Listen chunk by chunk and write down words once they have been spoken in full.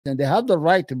and they have the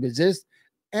right to resist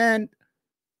and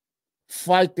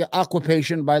fight the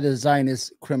occupation by the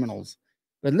Zionist criminals.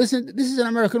 But listen, this is an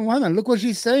American woman. Look what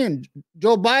she's saying.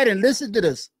 Joe Biden, listen to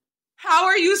this. How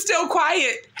are you still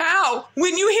quiet? How?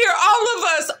 When you hear all of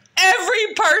us,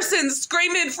 every person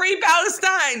screaming free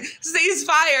Palestine,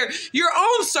 ceasefire, your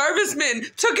own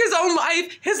serviceman took his own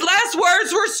life. His last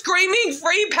words were screaming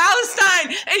free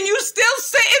Palestine, and you still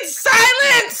sit in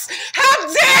silence.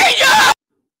 How dare you?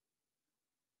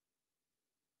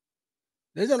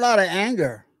 There's a lot of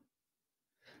anger.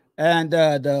 And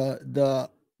the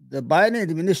Biden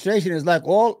administration is like,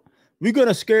 oh, we're going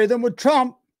to scare them with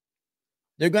Trump.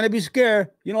 They're going to be scared.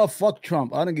 You know, fuck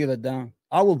Trump. I don't give a damn.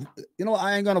 I will,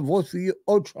 I ain't going to vote for you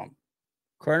or Trump.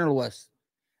 Colonel West.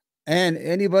 And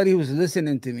anybody who's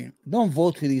listening to me, don't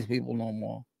vote for these people no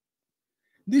more.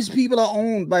 These people are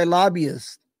owned by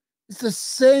lobbyists. It's the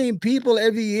same people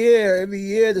every year. Every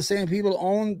year, the same people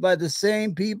owned by the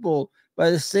same people,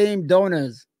 by the same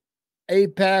donors.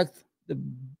 AIPAC, the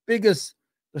biggest,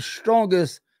 the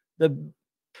strongest, the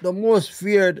most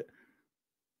feared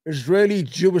Israeli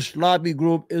Jewish lobby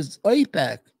group is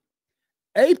AIPAC.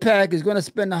 AIPAC is going to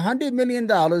spend $100 million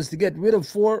to get rid of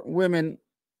 4 women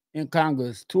in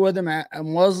Congress. 2 of them are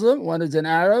Muslim. One is an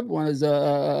Arab. One is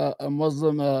a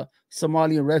Muslim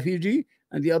Somali refugee.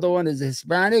 And the other one is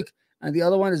Hispanic. And the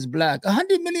other one is black.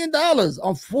 $100 million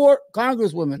on 4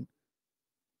 congresswomen.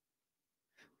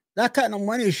 That kind of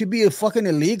money should be fucking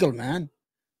illegal, man.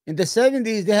 In the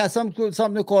 70s, they had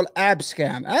something called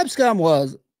ABSCAM. ABSCAM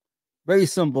was very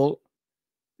simple.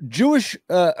 Jewish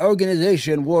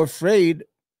organization were afraid.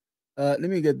 Let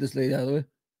me get this lady out of the way.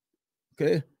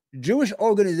 Okay. Jewish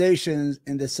organizations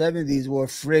in the 70s were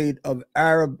afraid of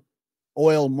Arab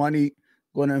oil money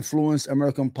going to influence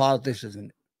American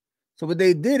politicians. So what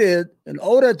they did is, in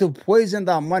order to poison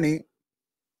that money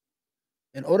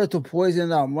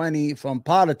from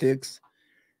politics,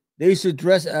 they used to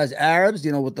dress as Arabs,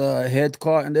 with the head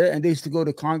caught in there, and they used to go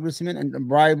to congressmen and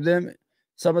bribe them.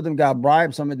 Some of them got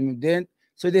bribed, some of them didn't.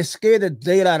 So they scared the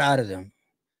daylight out of them.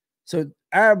 So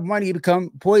Arab money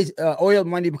become oil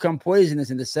money become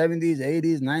poisonous in the 70s,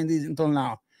 80s, 90s until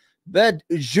now. But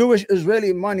Jewish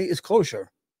Israeli money is kosher.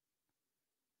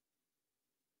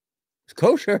 It's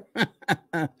kosher.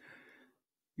 I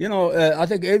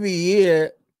think every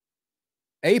year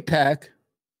AIPAC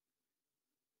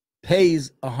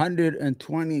pays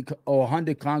 120 or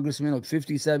 100 congressmen or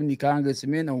 50, 70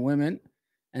 congressmen and women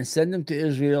and send them to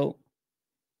Israel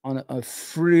on a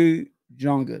free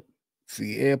junket,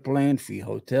 free airplane, free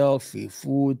hotel, free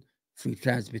food, free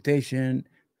transportation,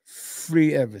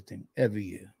 free everything every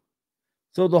year.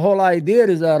 So the whole idea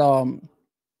is that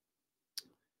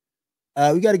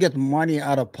we got to get money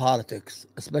out of politics,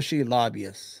 especially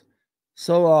lobbyists.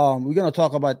 So we're gonna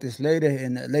talk about this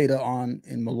later on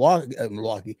in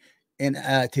Milwaukee. And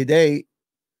today,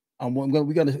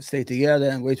 we're gonna stay together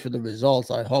and wait for the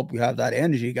results. I hope we have that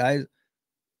energy, guys.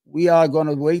 We are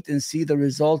gonna wait and see the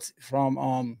results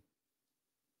from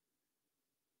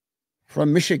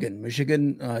Michigan.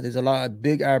 Michigan, there's a lot of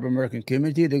big Arab American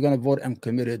community. They're gonna vote I'm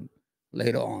committed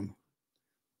later on.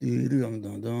 Let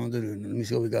me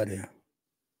see what we got here.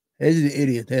 Here's the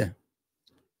idiot here.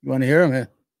 You want to hear him here?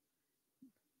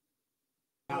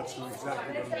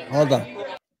 Hold on.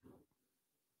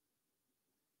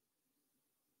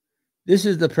 This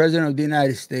is the president of the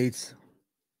United States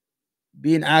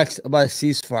being asked about a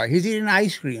ceasefire. He's eating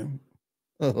ice cream.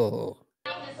 Oh.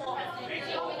 I've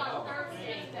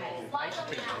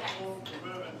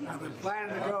been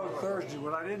planning to go Thursday.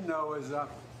 What I didn't know is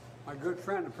my good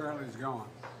friend apparently is going.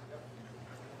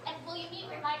 And will you meet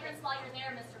with migrants while you're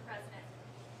there, Mr. President?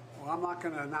 Well, I'm not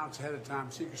going to announce ahead of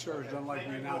time. Secret Service don't like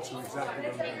me announcing exactly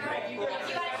what I'm going to do. You guys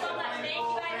so much. Thank you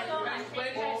guys so much.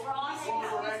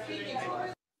 Thank you guys for all.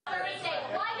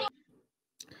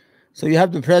 So you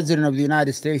have the president of the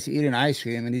United States eating ice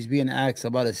cream, and he's being asked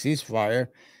about a ceasefire.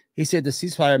 He said the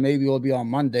ceasefire maybe will be on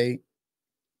Monday.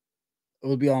 It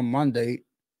will be on Monday.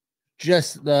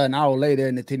 Just an hour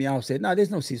later, Netanyahu said, no,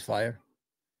 there's no ceasefire.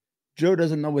 Joe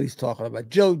doesn't know what he's talking about.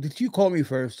 Joe, did you call me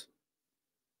first?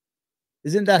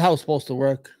 Isn't that how it's supposed to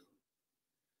work?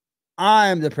 I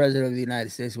am the president of the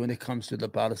United States when it comes to the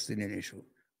Palestinian issue.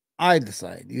 I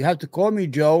decide. You have to call me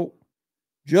Joe.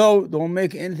 Joe, don't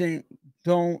make anything,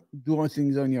 don't do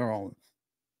things on your own.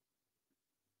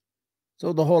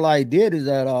 So the whole idea is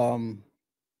that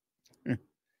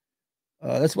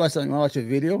let's watch a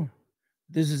video.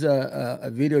 This is a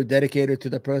video dedicated to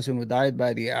the person who died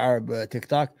by the Arab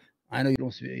TikTok. I know you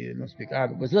don't speak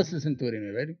Arabic, but let's listen to it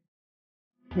anyway. Ready?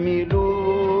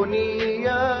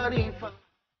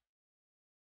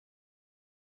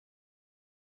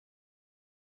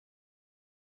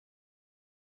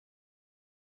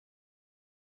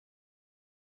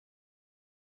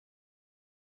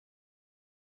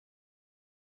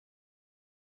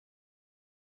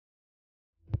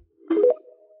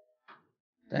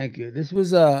 Thank you. This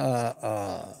was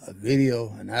a video,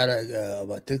 an ad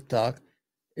about TikTok.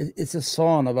 It's a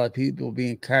song about people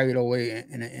being carried away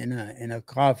in a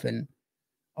coffin,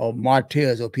 or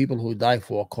martyrs, or people who die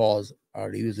for a cause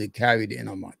are usually carried in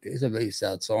a martyr. It's a very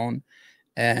sad song,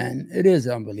 and it is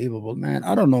unbelievable, man.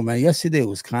 I don't know, man. Yesterday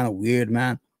was kind of weird,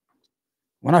 man.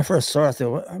 When I first saw it, I said,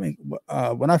 I mean,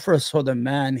 when I first saw the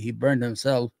man, he burned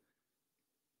himself.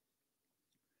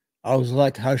 I was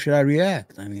like, how should I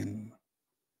react? I mean,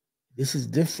 this is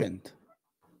different.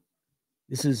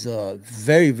 This is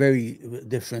very, very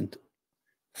different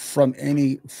from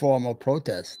any form of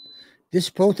protest. This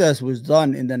protest was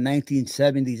done in the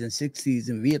 1970s and 60s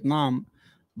in Vietnam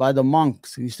by the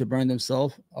monks who used to burn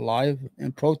themselves alive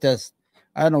in protest.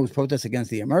 I don't know, it was protest against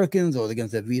the Americans or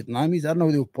against the Vietnamese. I don't know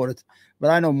who they were protest,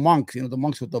 but I know monks, the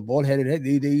monks with the bald headed head,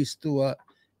 they used to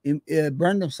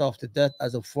burn themselves to death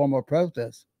as a form of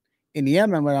protest. In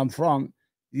Yemen, where I'm from,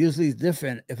 usually it's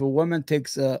different. If a woman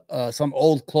takes some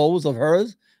old clothes of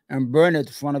hers and burn it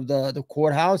in front of the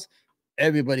courthouse,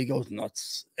 everybody goes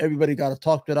nuts. Everybody got to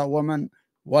talk to that woman.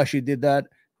 Why she did that?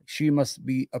 She must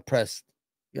be oppressed.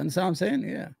 You understand what I'm saying?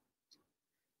 Yeah.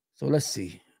 So let's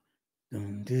see.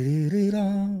 This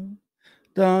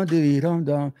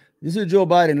is Joe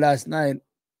Biden last night.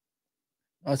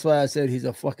 That's why I said he's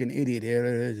a fucking idiot. Here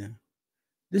it is.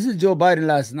 This is Joe Biden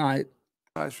last night.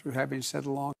 For having said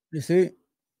along. You see?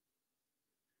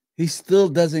 He still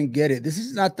doesn't get it. This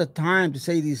is not the time to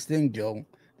say these things, Joe.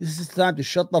 This is the time to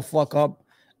shut the fuck up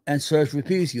and search for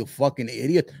peace, you fucking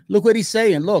idiot. Look what he's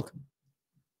saying. Look.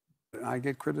 I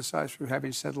get criticized for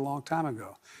having said a long time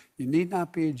ago, you need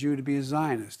not be a Jew to be a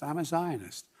Zionist. I'm a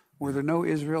Zionist. Were there no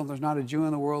Israel, there's not a Jew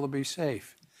in the world to be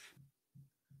safe.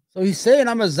 So he's saying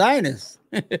I'm a Zionist.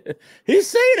 He's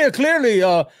saying it clearly.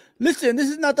 Listen, this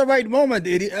is not the right moment,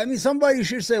 idiot. I mean, somebody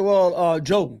should say, well,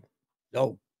 Joe,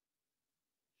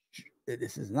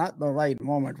 this is not the right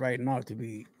moment right now to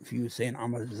be, if you saying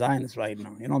I'm a Zionist right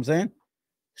now. You know what I'm saying?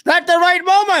 It's not the right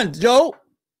moment, Joe.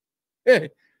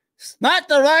 It's not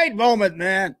the right moment,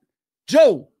 man.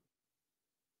 Joe.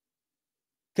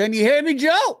 Can you hear me,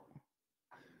 Joe?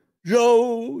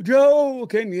 Joe,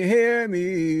 can you hear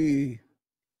me?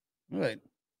 All right.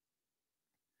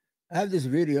 I have this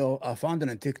video. I found it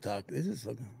on TikTok. This is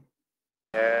looking.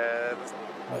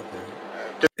 Okay.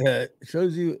 It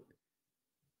shows you.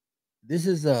 This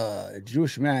is a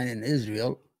Jewish man in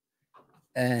Israel,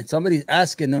 and somebody's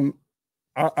asking him,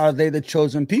 are they the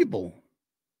chosen people?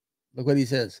 Look what he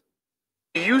says.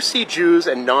 Do you see Jews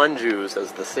and non-Jews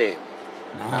as the same?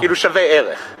 No.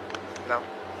 No.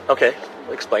 Okay,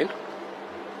 explain.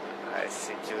 I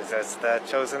see Jews as the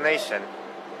chosen nation.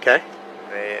 Okay.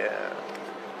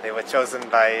 They were chosen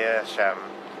by Hashem.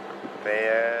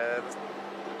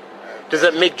 Does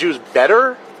that make Jews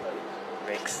better?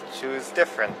 Makes Jews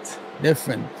different.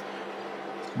 Different.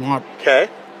 Smart. Okay.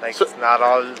 Like so, not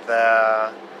all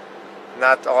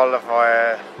of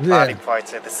our body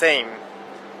parts are the same.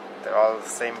 They're all the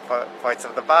same parts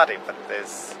of the body, but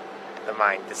there's the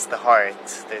mind, there's the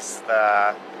heart, there's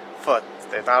the foot.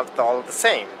 They're not all the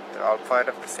same. They're all part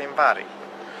of the same body.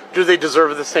 Do they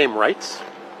deserve the same rights?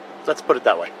 Let's put it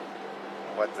that way.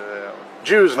 What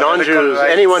Jews, non-Jews,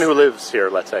 anyone who lives here,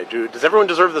 let's say, does everyone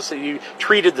deserve the same? You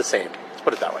treated the same? Let's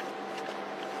put it that way.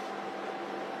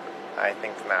 I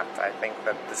think not. I think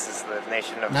that this is the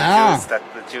nation of the Jews, that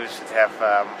the Jews should have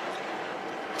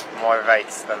more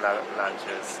rights than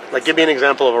non-Jews. Like, give me an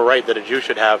example of a right that a Jew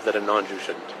should have that a non-Jew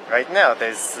shouldn't. Right now,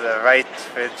 there's a right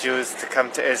for Jews to come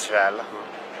to Israel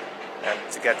and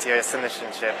to get your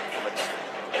citizenship, which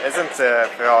isn't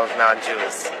for all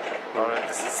non-Jews.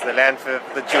 This is the land for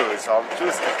the Jews. All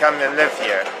Jews can come and live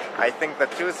here. I think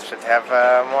that Jews should have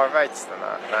more rights than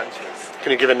non-Jews.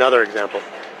 Can you give another example?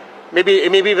 Maybe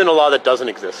even a law that doesn't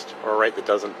exist, or a right that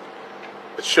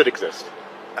should exist.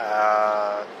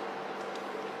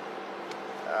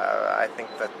 I think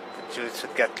that the Jews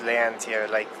should get land here,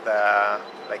 like the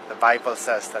Bible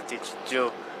says, that each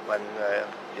Jew, when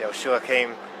Yeshua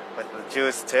came with the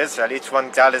Jews to Israel, each one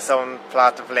got his own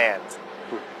plot of land.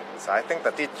 So I think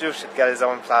that each Jew should get his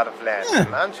own plot of land,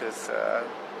 and non-Jews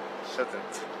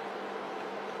shouldn't.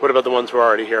 What about the ones who are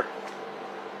already here?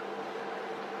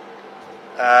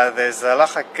 There's a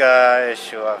halachic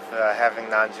issue of having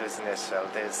non-Jews in Israel.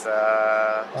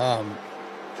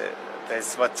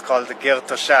 There's what's called the Gir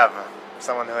Toshav,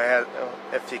 someone who has,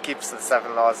 if he keeps the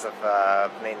 7 laws of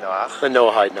Bnei Noach, the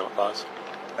Noahide laws,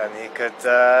 then he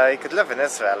could live in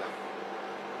Israel.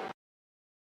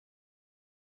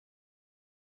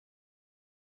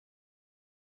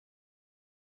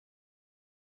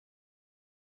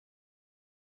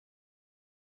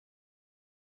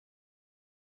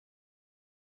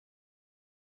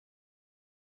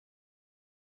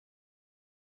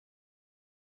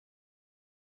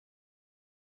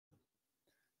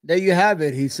 There you have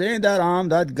it. He's saying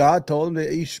that God told him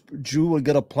that each Jew will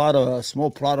get a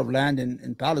small plot of land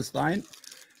in Palestine,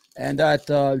 and that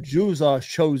Jews are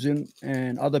chosen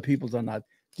and other peoples are not.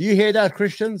 Do you hear that,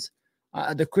 Christians?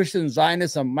 The Christian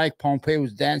Zionists and Mike Pompeo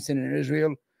was dancing in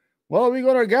Israel. Well, we're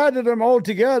going to gather them all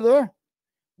together.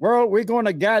 Well, we're going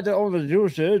to gather all the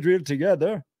Jews to Israel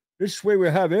together. This way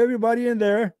we'll have everybody in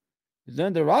there.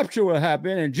 Then the rapture will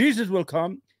happen and Jesus will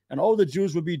come and all the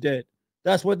Jews will be dead.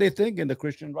 That's what they think in the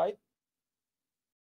Christian right.